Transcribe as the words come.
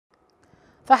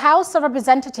The House of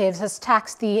Representatives has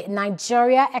tasked the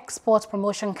Nigeria Export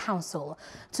Promotion Council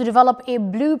to develop a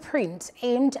blueprint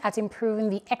aimed at improving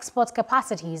the export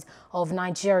capacities of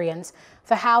Nigerians.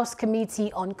 The House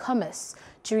Committee on Commerce,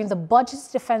 during the Budget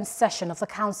Defense session of the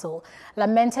Council,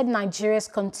 lamented Nigeria's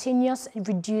continuous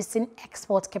reducing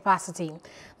export capacity.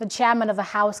 The chairman of the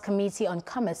House Committee on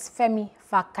Commerce, Femi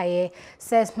Fakaye,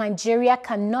 says Nigeria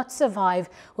cannot survive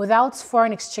without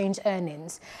foreign exchange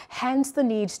earnings, hence the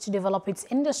need to develop its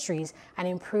industries and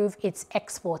improve its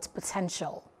export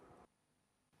potential.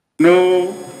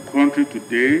 No country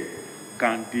today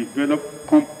can develop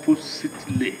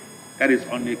compositely, that is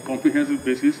on a comprehensive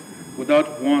basis,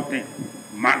 without one thing,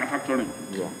 manufacturing.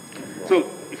 Yeah. So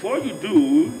if all you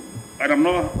do, and I'm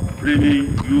not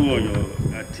blaming you or your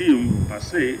team per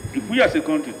se, if we as a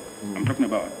country, I'm talking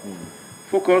about,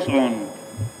 focus on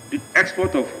the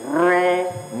export of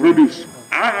raw produce.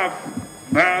 I have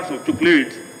bars of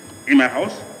chocolate in my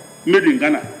house, made in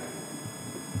Ghana,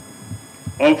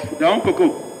 of their own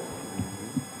cocoa.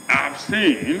 I've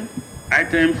seen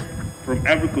items from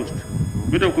every coast,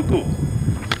 made of cocoa.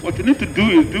 What you need to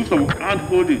do is do some hand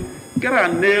holding, get our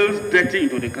nails dirty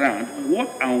into the ground,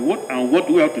 what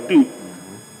do we have to do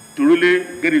to really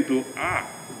get into,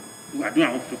 we are doing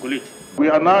our own chocolate. We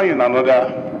are now in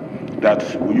another that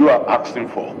you are asking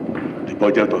for, the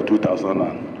budget of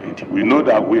 2020. We know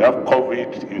that we have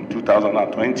COVID in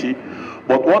 2020,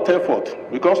 but what effort?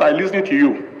 Because I listen to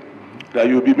you, that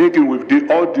you'll be making with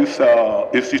all this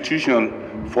institution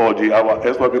for our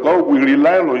export, because we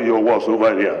rely on your words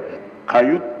over here. Can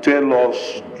you tell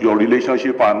us your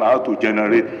relationship and how to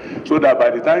generate, so that by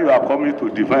the time you are coming to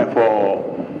define for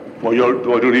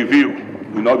the review,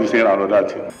 you'll not be saying another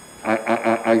thing?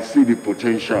 I see the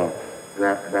potential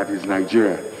that is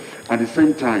Nigeria. At the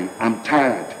same time, I'm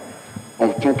tired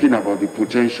of talking about the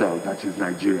potential that is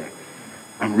Nigeria.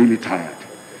 I'm really tired.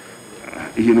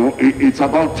 It's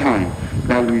about time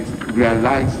that we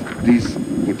realize this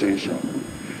potential.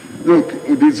 Look,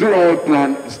 the Zero Oil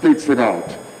Plan states it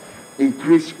out.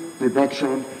 Increase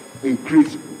production,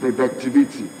 increase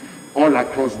productivity all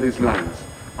across these lines,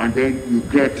 and then you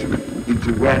get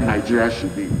into where Nigeria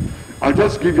should be. I'll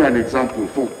just give you an example.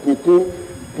 For cocoa,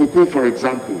 for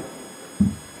example,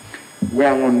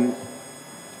 we're on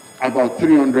about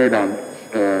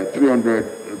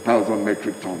 300,000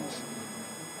 metric tons.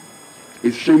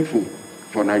 It's shameful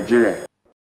for Nigeria